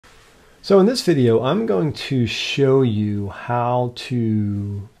So in this video, I'm going to show you how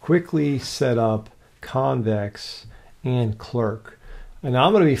to quickly set up Convex and Clerk. And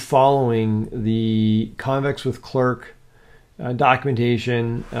I'm going to be following the Convex with Clerk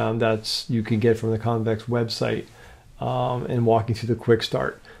documentation that's you can get from the Convex website and walking through the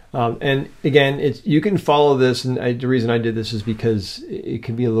QuickStart. And again, you can follow this, and the reason I did this is because it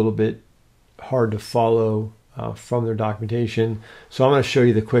can be a little bit hard to follow from their documentation. So I'm going to show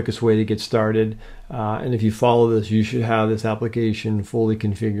you the quickest way to get started. And if you follow this, you should have this application fully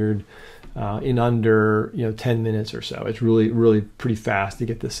configured in under 10 minutes or so. It's really pretty fast to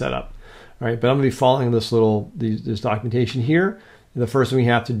get this set up. All right, but I'm going to be following this this documentation here. The first thing we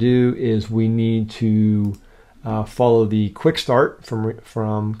have to do is we need to follow the QuickStart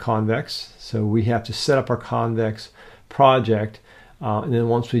from Convex. So we have to set up our Convex project. And then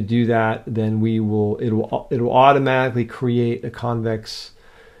once we do that, then it'll automatically create a Convex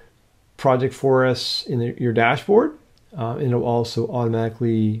project for us in your dashboard. And it'll also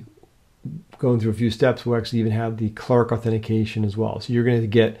automatically, going through a few steps, we'll actually even have the Clerk Authentication as well. So you're going to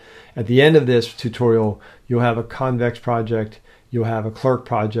get, at the end of this tutorial, you'll have a Convex project, you'll have a Clerk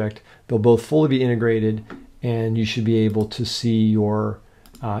project. They'll both fully be integrated, and you should be able to see your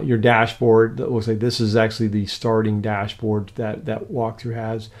dashboard. That looks like this is actually the starting dashboard that walkthrough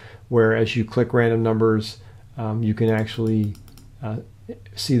has, where as you click random numbers, you can actually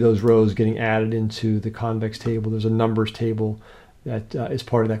see those rows getting added into the Convex table. There's a numbers table that is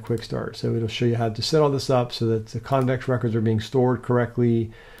part of that quick start. So it'll show you how to set all this up so that the Convex records are being stored correctly,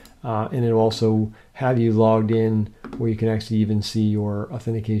 and it'll also have you logged in where you can actually even see your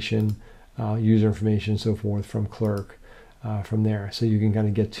authentication, user information, and so forth from Clerk. From there, so you can kind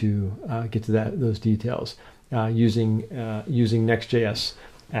of get to those details using NextJS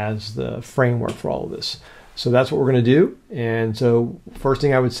as the framework for all of this. So that's what we're going to do. And so first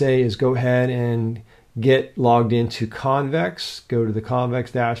thing I would say is go ahead and get logged into Convex. Go to the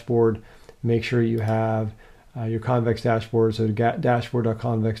Convex dashboard. Make sure you have your Convex dashboard. So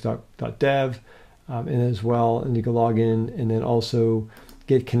dashboard.convex.dev, and as well, and you can log in and then also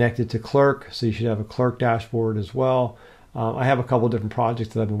get connected to Clerk. So you should have a Clerk dashboard as well. I have a couple of different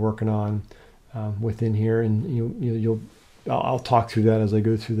projects that I've been working on within here, and I'll talk through that as I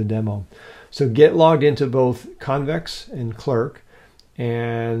go through the demo. So get logged into both Convex and Clerk,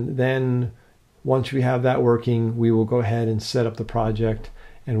 and then once we have that working, we will go ahead and set up the project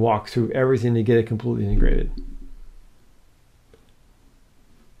and walk through everything to get it completely integrated.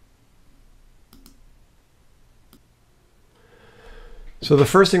 So the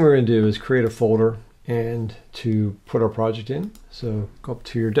first thing we're going to do is create a folder and to put our project in. So go up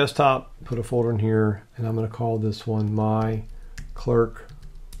to your desktop, put a folder in here, and I'm going to call this one My Clerk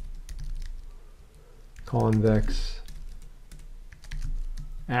Convex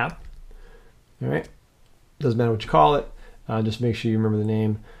App. All right, doesn't matter what you call it, just make sure you remember the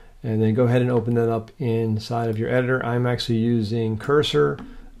name, and then go ahead and open that up inside of your editor. I'm actually using Cursor,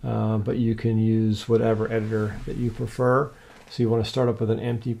 but you can use whatever editor that you prefer. So you want to start up with an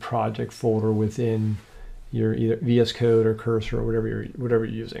empty project folder within your either VS Code or Cursor or whatever you're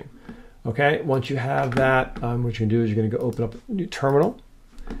using. Okay, once you have that, what you're going to do is you're going to go open up a new terminal,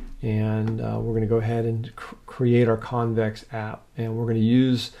 and we're going to go ahead and create our Convex app. And we're going to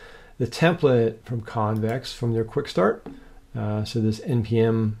use the template from Convex from their QuickStart. So this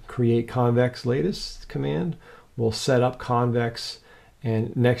npm create convex latest command will set up Convex, and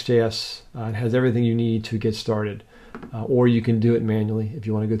NextJS has everything you need to get started. Or you can do it manually if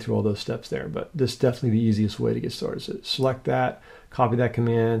you want to go through all those steps there. But this is definitely the easiest way to get started. So select that, copy that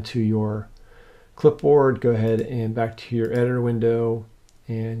command to your clipboard, go ahead and back to your editor window,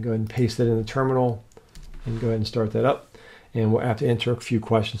 and go ahead and paste that in the terminal, and go ahead and start that up. And we'll have to enter a few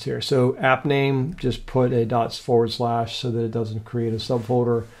questions here. So app name, just put a / so that it doesn't create a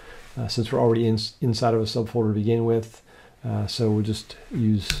subfolder, since we're already inside of a subfolder to begin with. So we'll just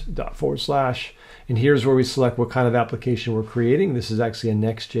use / and here's where we select what kind of application we're creating. This is actually a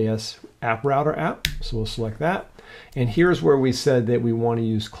NextJS app router app, so we'll select that. And here's where we said that we want to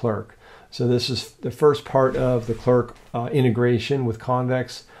use Clerk. So this is the first part of the Clerk integration with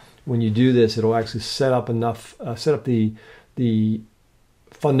Convex. When you do this, it'll actually set up the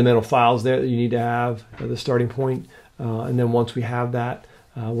fundamental files there that you need to have at the starting point. And then once we have that,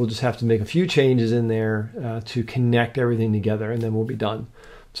 we'll just have to make a few changes in there to connect everything together, and then we'll be done.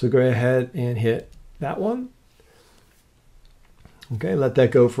 So go ahead and hit that one. Okay, let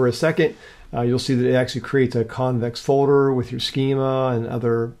that go for a second. You'll see that it actually creates a Convex folder with your schema and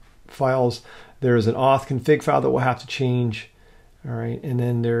other files. There's an auth config file that we'll have to change. All right, and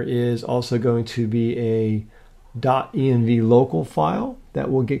then there is also going to be a .env local file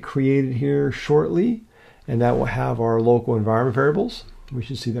that will get created here shortly, and that will have our local environment variables. We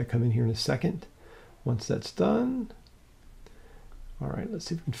should see that come in here in a second once that's done. All right, let's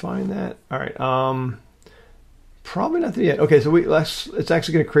see if we can find that. All right, probably not there yet. Okay, so it's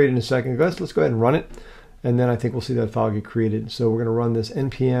actually going to create in a second. Let's go ahead and run it, and then I think we'll see that file get created. So we're going to run this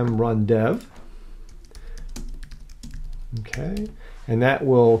npm run dev. Okay, and that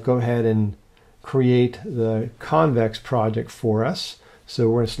will go ahead and create the Convex project for us. So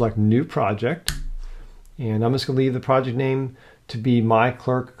we're going to select new project, and I'm just going to leave the project name to be my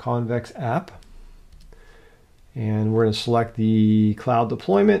Clerk Convex app. And we're going to select the cloud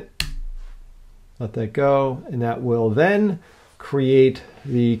deployment, let that go, and that will then create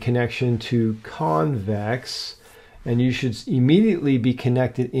the connection to Convex, and you should immediately be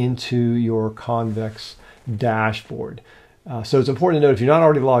connected into your Convex dashboard. So it's important to note, if you're not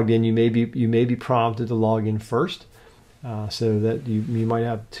already logged in, you may be prompted to log in first, so that you might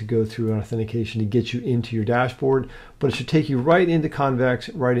have to go through an authentication to get you into your dashboard, but it should take you right into Convex,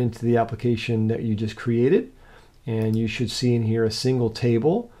 right into the application that you just created. And you should see in here a single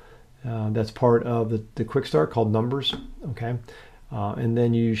table that's part of the QuickStart called numbers. Okay, and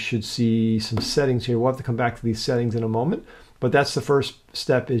then you should see some settings here. We'll have to come back to these settings in a moment, but that's the first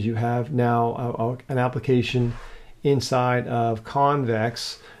step. Is you have now an application inside of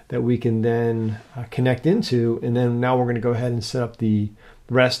Convex that we can then connect into, and then now we're going to go ahead and set up the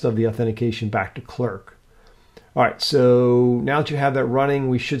rest of the authentication back to Clerk. All right, so now that you have that running,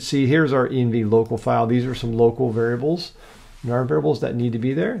 we should see, here's our env local file. These are some local variables, environment variables that need to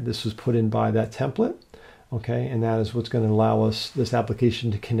be there. This was put in by that template, okay, and that is what's going to allow us, this application,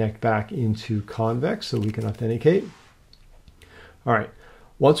 to connect back into Convex so we can authenticate. All right,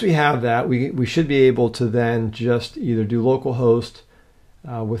 once we have that, we should be able to then just either do localhost,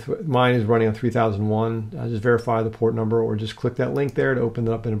 with mine is running on 3001, just verify the port number, or just click that link there to open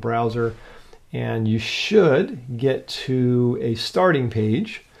it up in a browser. And you should get to a starting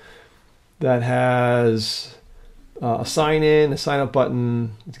page that has a sign in, a sign up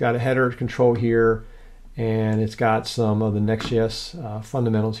button. It's got a header control here, and it's got some of the NextJS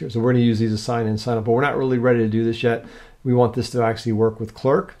fundamentals here. So we're going to use these as sign in, sign up, but we're not really ready to do this yet. We want this to actually work with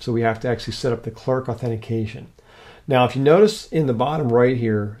Clerk, so we have to actually set up the Clerk authentication. Now, if you notice in the bottom right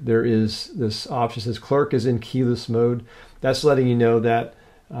here, there is this option that says Clerk is in keyless mode. That's letting you know that,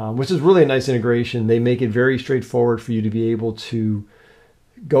 which is really a nice integration. They make it very straightforward for you to be able to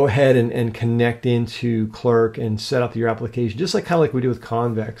go ahead and connect into Clerk and set up your application, just like kind of like we do with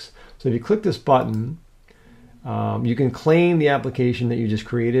Convex. So if you click this button, you can claim the application that you just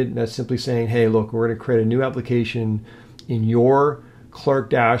created. That's simply saying, hey, look, we're going to create a new application in your Clerk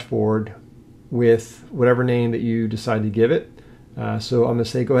dashboard with whatever name that you decide to give it. So I'm going to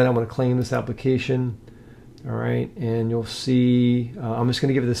say, go ahead, I'm going to claim this application. All right, and you'll see, I'm just going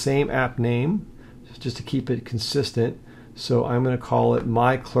to give it the same app name just to keep it consistent. So I'm going to call it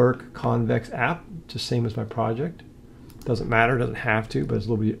My Clerk Convex App, just same as my project. Doesn't matter, doesn't have to, but it's a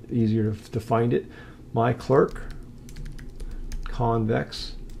little bit easier to find it. My Clerk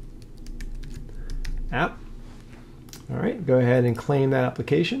Convex App. All right, go ahead and claim that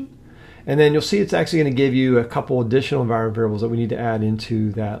application. And then you'll see it's actually going to give you a couple additional environment variables that we need to add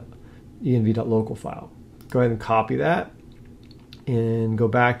into that env.local file. Go ahead and copy that and go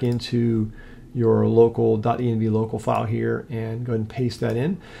back into your local.env local file here and go ahead and paste that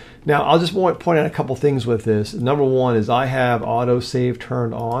in. Now, I'll just point out a couple things with this. Number one is I have autosave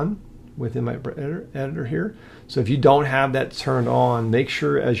turned on within my editor here. So if you don't have that turned on, make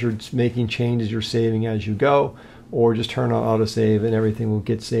sure as you're making changes, you're saving as you go, or just turn on autosave and everything will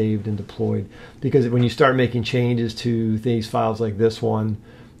get saved and deployed. Because when you start making changes to these files like this one,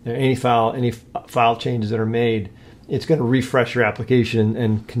 any file changes that are made, it's going to refresh your application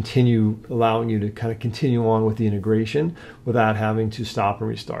and continue allowing you to kind of continue on with the integration without having to stop and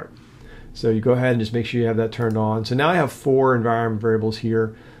restart. So you go ahead and just make sure you have that turned on. So now I have 4 environment variables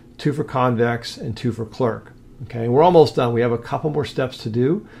here, 2 for Convex and 2 for Clerk. Okay, we're almost done. We have a couple more steps to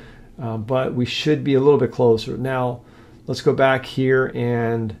do, but we should be a little bit closer. Now let's go back here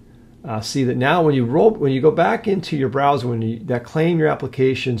and see that now when you go back into your browser, that claim your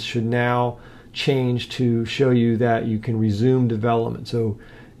applications should now change to show you that you can resume development. So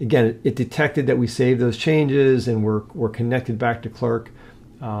again, it detected that we saved those changes and we're connected back to Clerk.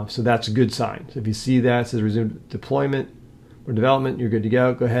 So that's a good sign. So if you see that it says resume deployment or development, you're good to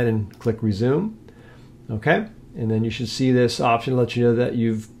go. Go ahead and click resume. Okay, and then you should see this option let you know that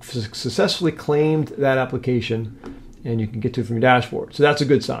you've successfully claimed that application and you can get to it from your dashboard. So that's a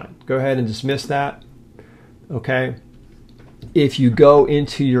good sign. Go ahead and dismiss that. Okay. If you go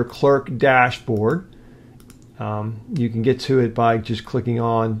into your Clerk dashboard, You can get to it by just clicking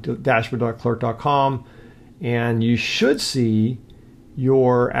on dashboard.clerk.com, and you should see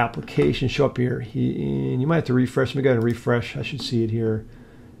your application show up here. And you might have to refresh. Let me go ahead and refresh. I should see it here.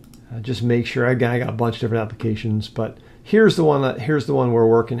 Just make sure. Again, I got a bunch of different applications, but here's the one we're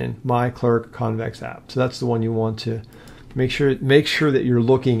working in, My Clerk Convex app. So that's the one you want to make sure that you're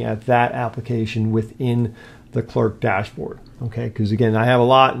looking at that application within the Clerk dashboard. Okay, because again, I have a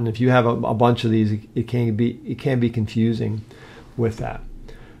lot, and if you have a bunch of these, it can be confusing with that.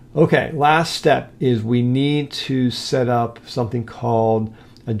 Okay, last step is we need to set up something called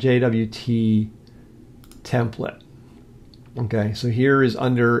a JWT template. Okay, so here is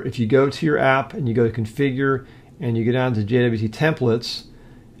under, if you go to your app and you go to configure and you go down to JWT templates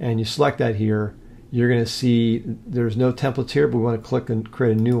and you select that here, you're going to see there's no templates here, but we want to click and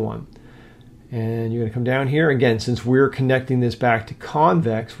create a new one. And you're going to come down here. Again, since we're connecting this back to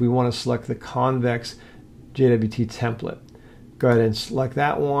Convex, we want to select the Convex JWT template. Go ahead and select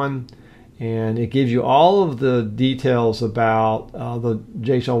that one, and it gives you all of the details about the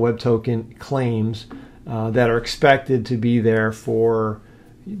JSON Web Token claims that are expected to be there for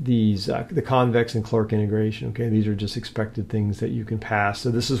these the Convex and Clerk integration. Okay, these are just expected things that you can pass.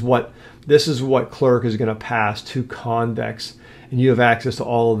 So this is what Clerk is going to pass to Convex, and you have access to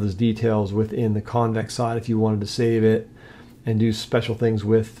all of those details within the Convex side if you wanted to save it and do special things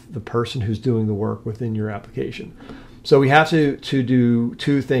with the person who's doing the work within your application. So we have to do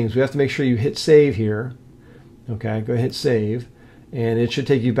two things. We have to make sure you hit save here. Okay, go ahead and hit save, and it should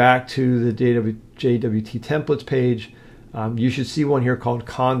take you back to the JWT templates page. You should see one here called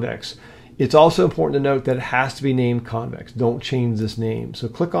Convex. It's also important to note that it has to be named Convex. Don't change this name. So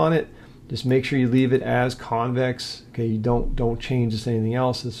click on it. Just make sure you leave it as Convex. Okay, you don't change this to anything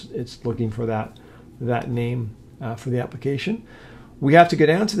else. It's looking for that name for the application. We have to go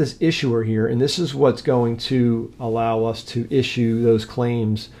down to this issuer here, and this is what's going to allow us to issue those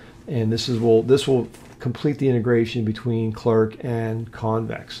claims. And this will complete the integration between Clerk and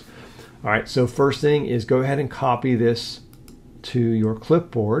Convex. All right, so first thing is go ahead and copy this to your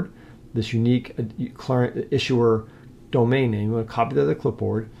clipboard, this unique issuer domain name. You want to copy that to the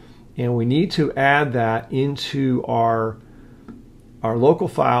clipboard, and we need to add that into our local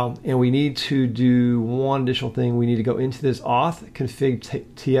file, and we need to do one additional thing. We need to go into this auth config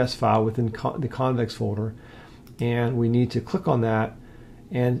ts file within the Convex folder, and we need to click on that,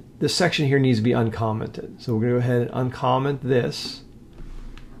 and this section here needs to be uncommented. So we're going to go ahead and uncomment this.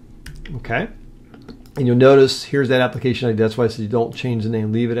 Okay, and you'll notice here's that application ID. That's why I said you don't change the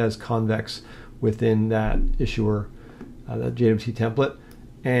name, leave it as Convex within that issuer, that JWT template.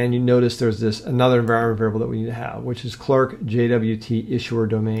 And you notice there's another environment variable that we need to have, which is Clerk JWT issuer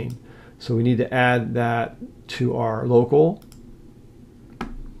domain. So we need to add that to our local,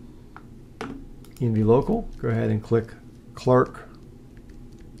 env local. Go ahead and click Clerk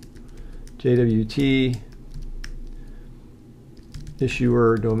JWT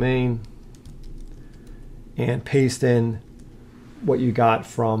issuer domain and paste in what you got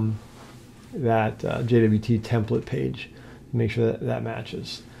from that JWT template page. Make sure that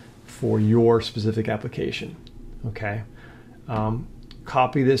matches for your specific application. Okay,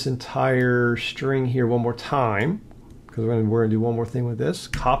 copy this entire string here one more time, because we're going to do one more thing with this.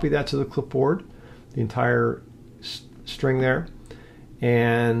 Copy that to the clipboard, the entire string there,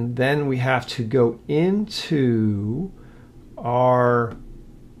 and then we have to go into our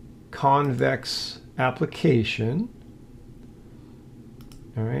Convex application.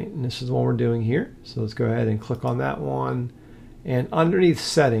 All right, and this is the one we're doing here. So let's go ahead and click on that one. And underneath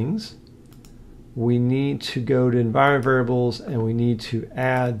settings, we need to go to environment variables, and we need to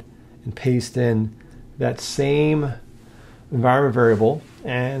add and paste in that same environment variable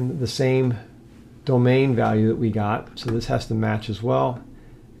and the same domain value that we got. So this has to match as well,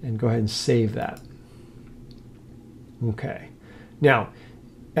 and go ahead and save that. Okay, now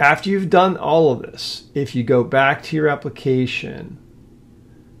after you've done all of this, if you go back to your application,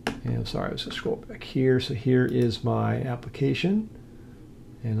 and I'm sorry, let's scroll back here. So here is my application,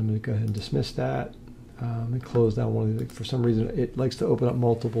 and I'm going to go ahead and dismiss that. Let me close down one of these. For some reason, it likes to open up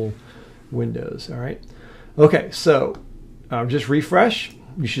multiple windows. All right. Okay, so just refresh.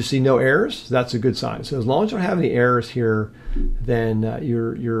 You should see no errors. That's a good sign. So as long as you don't have any errors here, then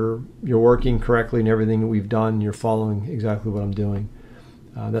you're working correctly, and everything that we've done, you're following exactly what I'm doing.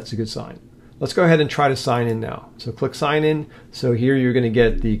 That's a good sign. Let's go ahead and try to sign in now. So click sign in. So here you're going to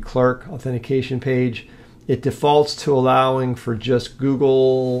get the Clerk Authentication page. It defaults to allowing for just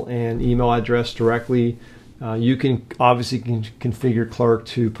Google and email address directly. You can obviously configure Clerk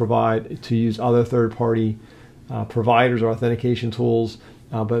to use other third-party providers or authentication tools.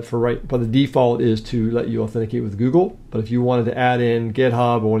 but the default is to let you authenticate with Google. But if you wanted to add in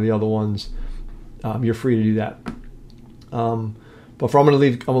GitHub or one of the other ones, you're free to do that. But I'm going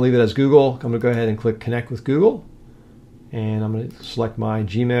to leave it as Google. I'm going to go ahead and click Connect with Google, and I'm going to select my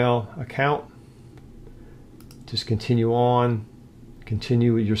Gmail account. Just continue on.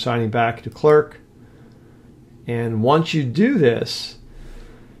 Continue with your signing back to Clerk. And once you do this,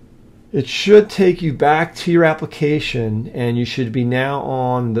 it should take you back to your application, and you should be now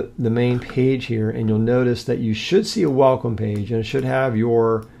on the main page here, and you'll notice that you should see a welcome page, and it should have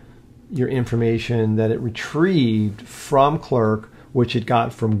your information that it retrieved from Clerk, which it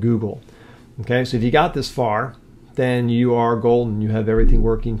got from Google. Okay, so if you got this far, then you are golden. You have everything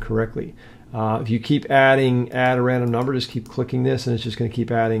working correctly. If you keep add a random number, just keep clicking this, and it's just going to keep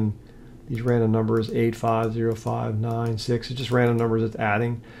adding these random numbers, 8, 5, 0, 5, 9, 6. It's just random numbers it's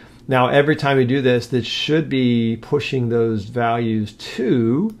adding. Now, every time you do this, that should be pushing those values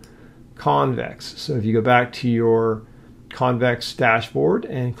to Convex. So if you go back to your Convex dashboard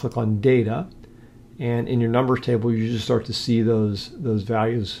and click on Data, and in your numbers table, you just start to see those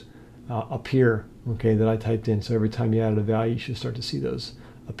values appear, okay, that I typed in. So every time you added a value, you should start to see those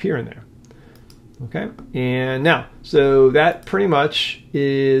appear in there. Okay, and now, so that pretty much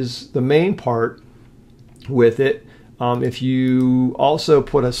is the main part with it. If you also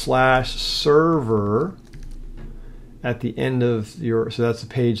put a /server at the end of your, so that's the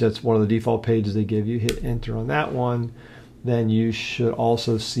page, that's one of the default pages they give you, hit enter on that one, then you should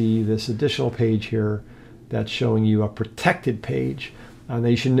also see this additional page here that's showing you a protected page. Now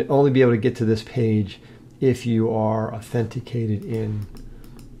you should only be able to get to this page if you are authenticated in.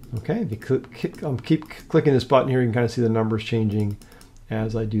 Okay, if you keep clicking this button here, you can kind of see the numbers changing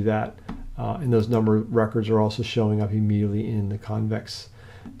as I do that. And those number records are also showing up immediately in the Convex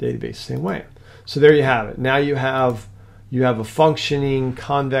database, same way. So there you have it. Now you have a functioning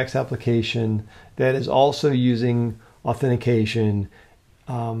Convex application that is also using authentication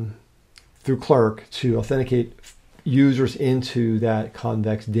through Clerk to authenticate users into that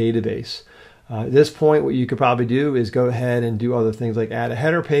Convex database. At this point, what you could probably do is go ahead and do other things like add a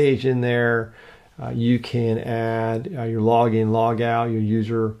header page in there. You can add your login, logout, your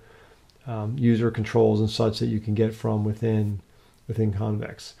user controls and such that you can get from within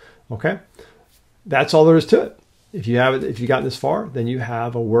Convex. Okay, that's all there is to it. If you've gotten this far, then you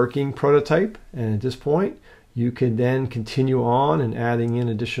have a working prototype, and at this point, you can then continue on and adding in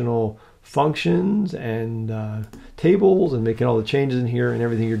additional functions and tables and making all the changes in here, and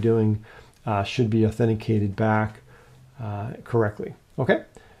everything you're doing should be authenticated back correctly. Okay,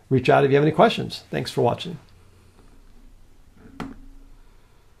 reach out if you have any questions. Thanks for watching.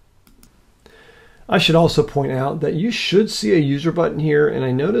 I should also point out that you should see a user button here, and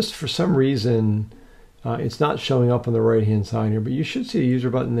I noticed for some reason it's not showing up on the right hand side here, but you should see a user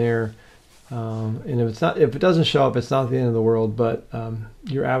button there. And if it doesn't show up, it's not the end of the world, but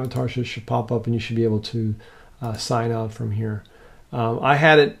your avatar should pop up and you should be able to sign out from here.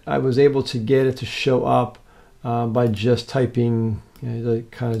 I was able to get it to show up by just typing,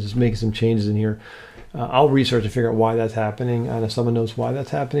 kind of just making some changes in here. I'll research and figure out why that's happening. And if someone knows why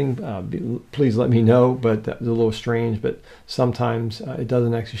that's happening, please let me know. But that was a little strange. But sometimes it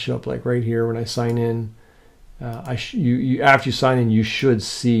doesn't actually show up, like right here when I sign in. After you sign in, you should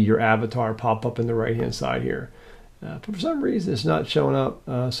see your avatar pop up in the right hand side here. But for some reason, it's not showing up.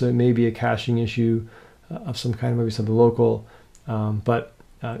 So it may be a caching issue of some kind, maybe something local. But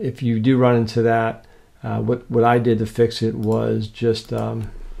if you do run into that, what I did to fix it was just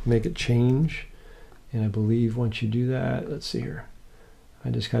make it change. And I believe once you do that, let's see here,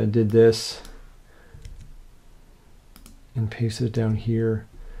 I just kind of did this and pasted it down here,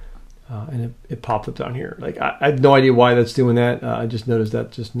 and it popped up down here. Like I had no idea why that's doing that. I just noticed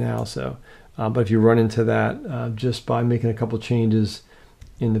that just now. So, but if you run into that just by making a couple changes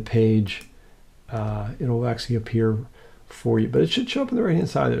in the page, it'll actually appear for you. But it should show up on the right hand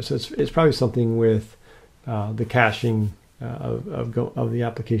side there. So it's probably something with the caching of the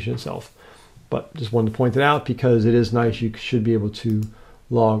application itself. But just wanted to point it out because it is nice. You should be able to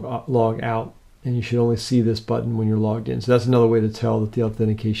log out, and you should only see this button when you're logged in. So that's another way to tell that the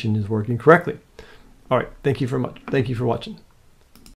authentication is working correctly. All right, thank you very much. Thank you for watching.